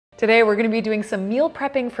Today we're going to be doing some meal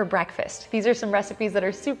prepping for breakfast. These are some recipes that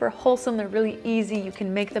are super wholesome, they're really easy, you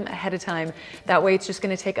can make them ahead of time. That way it's just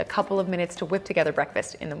going to take a couple of minutes to whip together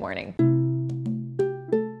breakfast in the morning.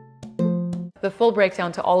 The full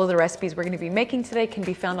breakdown to all of the recipes we're going to be making today can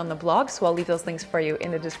be found on the blog, so I'll leave those links for you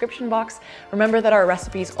in the description box. Remember that our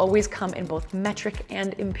recipes always come in both metric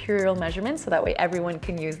and imperial measurements, so that way everyone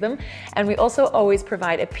can use them. And we also always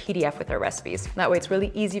provide a PDF with our recipes. That way it's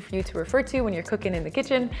really easy for you to refer to when you're cooking in the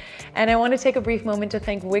kitchen. And I want to take a brief moment to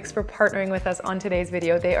thank Wix for partnering with us on today's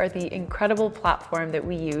video. They are the incredible platform that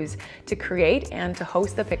we use to create and to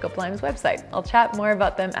host the Pickup Limes website. I'll chat more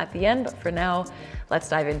about them at the end, but for now, let's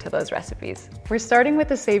dive into those recipes. We're starting with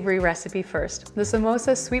the savory recipe first, the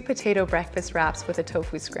samosa sweet potato breakfast wraps with a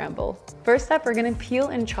tofu scramble. First up, we're gonna peel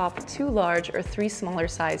and chop 2 large or 3 smaller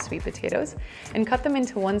sized sweet potatoes and cut them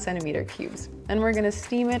into 1 centimeter cubes. And we're gonna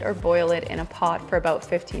steam it or boil it in a pot for about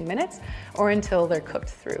 15 minutes or until they're cooked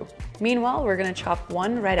through. Meanwhile, we're gonna chop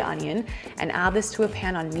 1 red onion and add this to a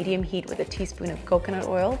pan on medium heat with a teaspoon of coconut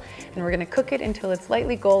oil. And we're gonna cook it until it's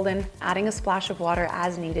lightly golden, adding a splash of water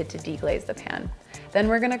as needed to deglaze the pan. Then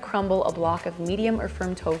we're gonna crumble a block of medium or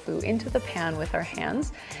firm tofu into the pan with our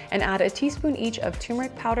hands and add a teaspoon each of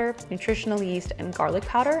turmeric powder, nutritional yeast, and garlic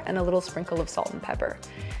powder, and a little sprinkle of salt and pepper.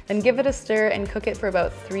 Then give it a stir and cook it for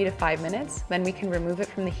about 3 to 5 minutes. Then we can remove it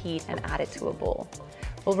from the heat and add it to a bowl.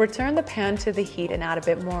 We'll return the pan to the heat and add a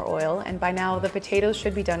bit more oil, and by now the potatoes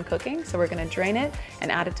should be done cooking, so we're gonna drain it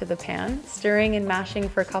and add it to the pan, stirring and mashing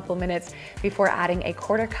for a couple minutes before adding a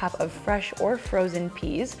 1/4 cup of fresh or frozen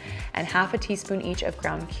peas and half a teaspoon each of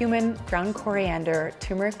ground cumin, ground coriander,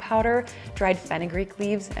 turmeric powder, dried fenugreek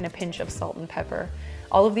leaves, and a pinch of salt and pepper.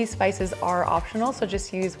 All of these spices are optional, so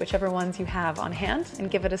just use whichever ones you have on hand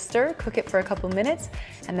and give it a stir, cook it for a couple minutes,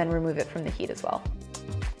 and then remove it from the heat as well.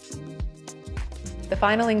 The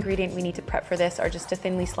final ingredient we need to prep for this are just to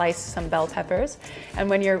thinly slice some bell peppers. And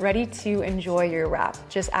when you're ready to enjoy your wrap,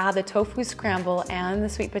 just add the tofu scramble and the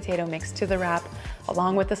sweet potato mix to the wrap,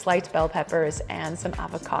 along with the sliced bell peppers and some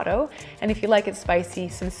avocado. And if you like it spicy,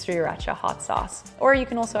 some sriracha hot sauce. Or you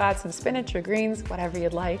can also add some spinach or greens, whatever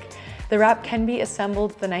you'd like. The wrap can be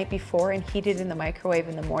assembled the night before and heated in the microwave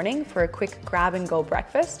in the morning for a quick grab and go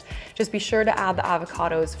breakfast. Just be sure to add the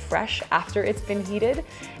avocados fresh after it's been heated.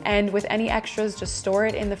 And with any extras, just store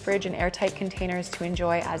it in the fridge in airtight containers to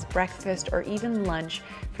enjoy as breakfast or even lunch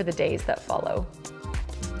for the days that follow.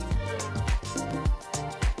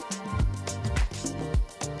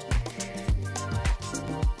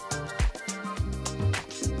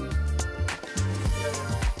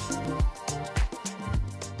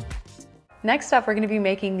 Next up, we're going to be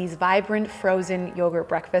making these vibrant frozen yogurt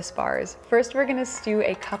breakfast bars. First, we're going to stew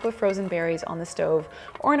a cup of frozen berries on the stove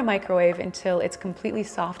or in a microwave until it's completely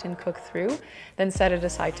soft and cooked through, then set it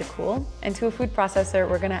aside to cool. And to a food processor,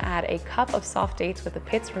 we're going to add a cup of soft dates with the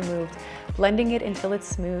pits removed, blending it until it's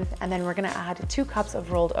smooth, and then we're going to add 2 cups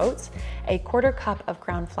of rolled oats, a 1/4 cup of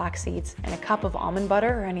ground flax seeds, and a cup of almond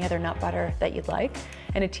butter or any other nut butter that you'd like,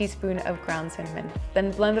 and a teaspoon of ground cinnamon. Then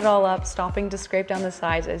blend it all up, stopping to scrape down the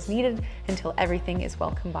sides as needed until everything is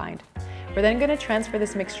well combined. We're then going to transfer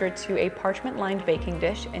this mixture to a parchment-lined baking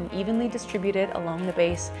dish and evenly distribute it along the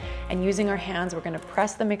base. And using our hands, we're going to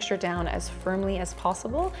press the mixture down as firmly as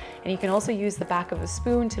possible. And you can also use the back of a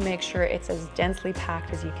spoon to make sure it's as densely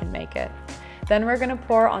packed as you can make it. Then we're going to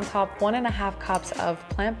pour on top 1½ cups of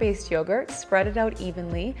plant-based yogurt, spread it out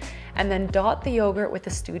evenly, and then dot the yogurt with the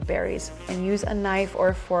stewed berries and use a knife or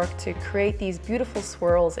a fork to create these beautiful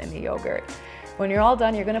swirls in the yogurt. When you're all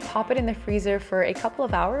done, you're going to pop it in the freezer for a couple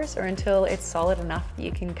of hours or until it's solid enough that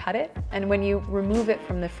you can cut it. And when you remove it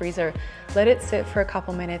from the freezer, let it sit for a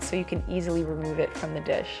couple minutes so you can easily remove it from the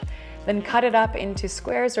dish. Then cut it up into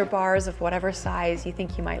squares or bars of whatever size you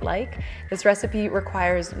think you might like. This recipe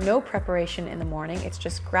requires no preparation in the morning. It's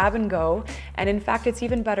just grab and go. And in fact, it's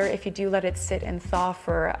even better if you do let it sit and thaw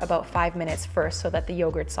for about 5 minutes first so that the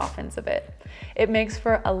yogurt softens a bit. It makes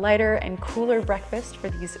for a lighter and cooler breakfast for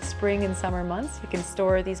these spring and summer months. You can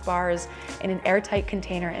store these bars in an airtight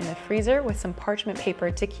container in the freezer with some parchment paper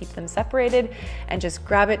to keep them separated, and just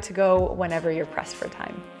grab it to go whenever you're pressed for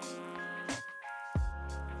time.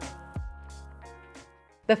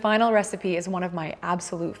 The final recipe is one of my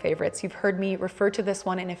absolute favorites. You've heard me refer to this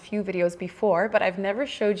one in a few videos before, but I've never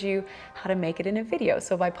showed you how to make it in a video.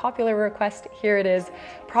 So by popular request, here it is.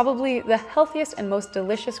 Probably the healthiest and most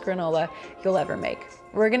delicious granola you'll ever make.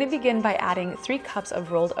 We're gonna begin by adding 3 cups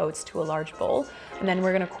of rolled oats to a large bowl, and then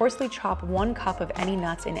we're gonna coarsely chop 1 cup of any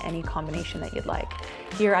nuts in any combination that you'd like.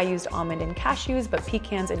 Here I used almond and cashews, but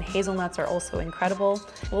pecans and hazelnuts are also incredible.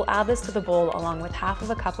 We'll add this to the bowl along with half of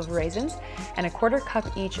a cup of raisins and a 1/4 cup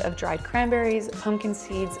each of dried cranberries, pumpkin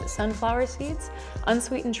seeds, sunflower seeds,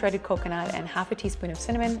 unsweetened shredded coconut, and half a teaspoon of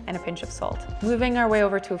cinnamon and a pinch of salt. Moving our way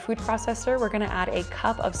over to a food processor, we're gonna add a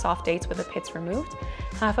cup of soft dates with the pits removed,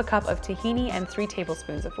 half a cup of tahini, and 3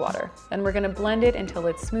 tablespoons of water. Then we're gonna blend it until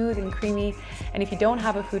it's smooth and creamy, and if you don't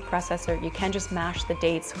have a food processor, you can just mash the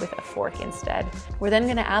dates with a fork instead. We're then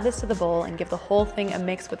gonna add this to the bowl and give the whole thing a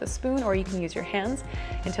mix with a spoon, or you can use your hands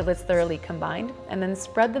until it's thoroughly combined, and then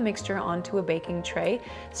spread the mixture onto a baking tray,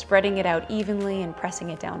 spreading it out evenly and pressing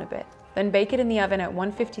it down a bit. Then bake it in the oven at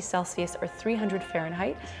 150 Celsius or 300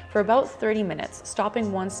 Fahrenheit for about 30 minutes,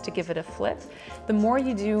 stopping once to give it a flip. The more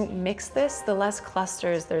you do mix this, the less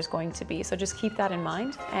clusters there's going to be, so just keep that in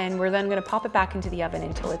mind. And we're then gonna pop it back into the oven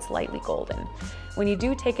until it's lightly golden. When you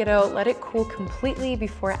do take it out, let it cool completely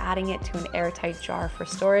before adding it to an airtight jar for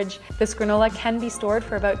storage. This granola can be stored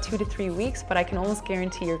for about 2 to 3 weeks, but I can almost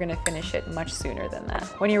guarantee you're gonna finish it much sooner than that.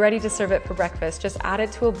 When you're ready to serve it for breakfast, just add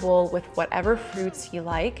it to a bowl with whatever fruits you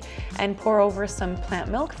like and pour over some plant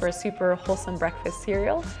milk for a super wholesome breakfast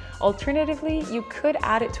cereal. Alternatively, you could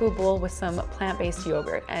add it to a bowl with some plant-based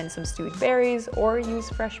yogurt and some stewed berries, or use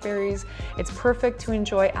fresh berries. It's perfect to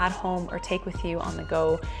enjoy at home or take with you on the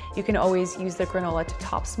go. You can always use the granola to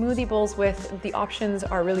top smoothie bowls with. The options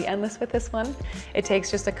are really endless with this one. It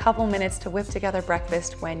takes just a couple minutes to whip together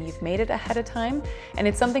breakfast when you've made it ahead of time, and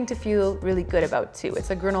it's something to feel really good about too.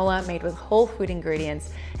 It's a granola made with whole food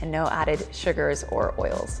ingredients and no added sugars or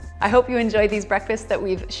oils. I hope you enjoyed these breakfasts that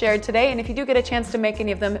we've shared today, and if you do get a chance to make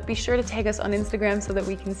any of them, be sure to tag us on Instagram so that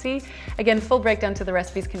we can see. Again, full breakdown to the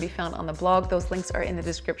recipes can be found on the blog. Those links are in the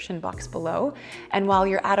description box below. And while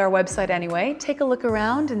you're at our website anyway, take a look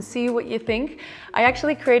around and see what you think. I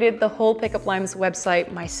actually created the whole Pick Up Limes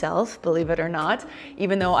website myself, believe it or not,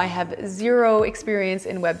 even though I have 0 experience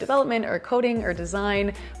in web development or coding or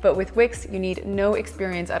design. But with Wix, you need no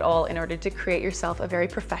experience at all in order to create yourself a very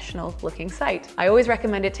professional looking site. I always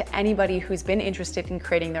recommend it to anybody who's been interested in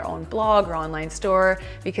creating their own blog or online store,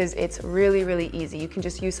 because it's really, really easy. You can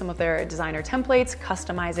just use some of their designer templates,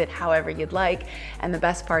 customize it however you'd like. And the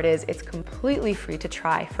best part is it's completely free to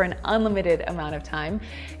try for an unlimited amount of time.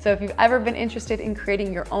 So if you've ever been interested in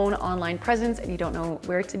creating your own online presence and you don't know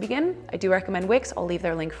where to begin, I do recommend Wix. I'll leave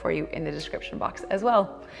their link for you in the description box as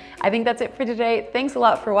well. I think that's it for today. Thanks a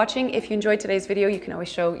lot for watching. If you enjoyed today's video, you can always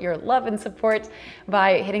show your love and support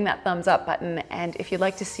by hitting that thumbs up button. And if you'd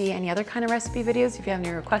like to see any other kind of recipe videos, if you have any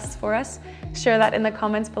requests for us, share that in the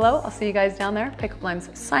comments below. I'll see you guys down there. Pick Up Limes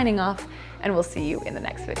signing off, and we'll see you in the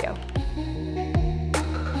next video.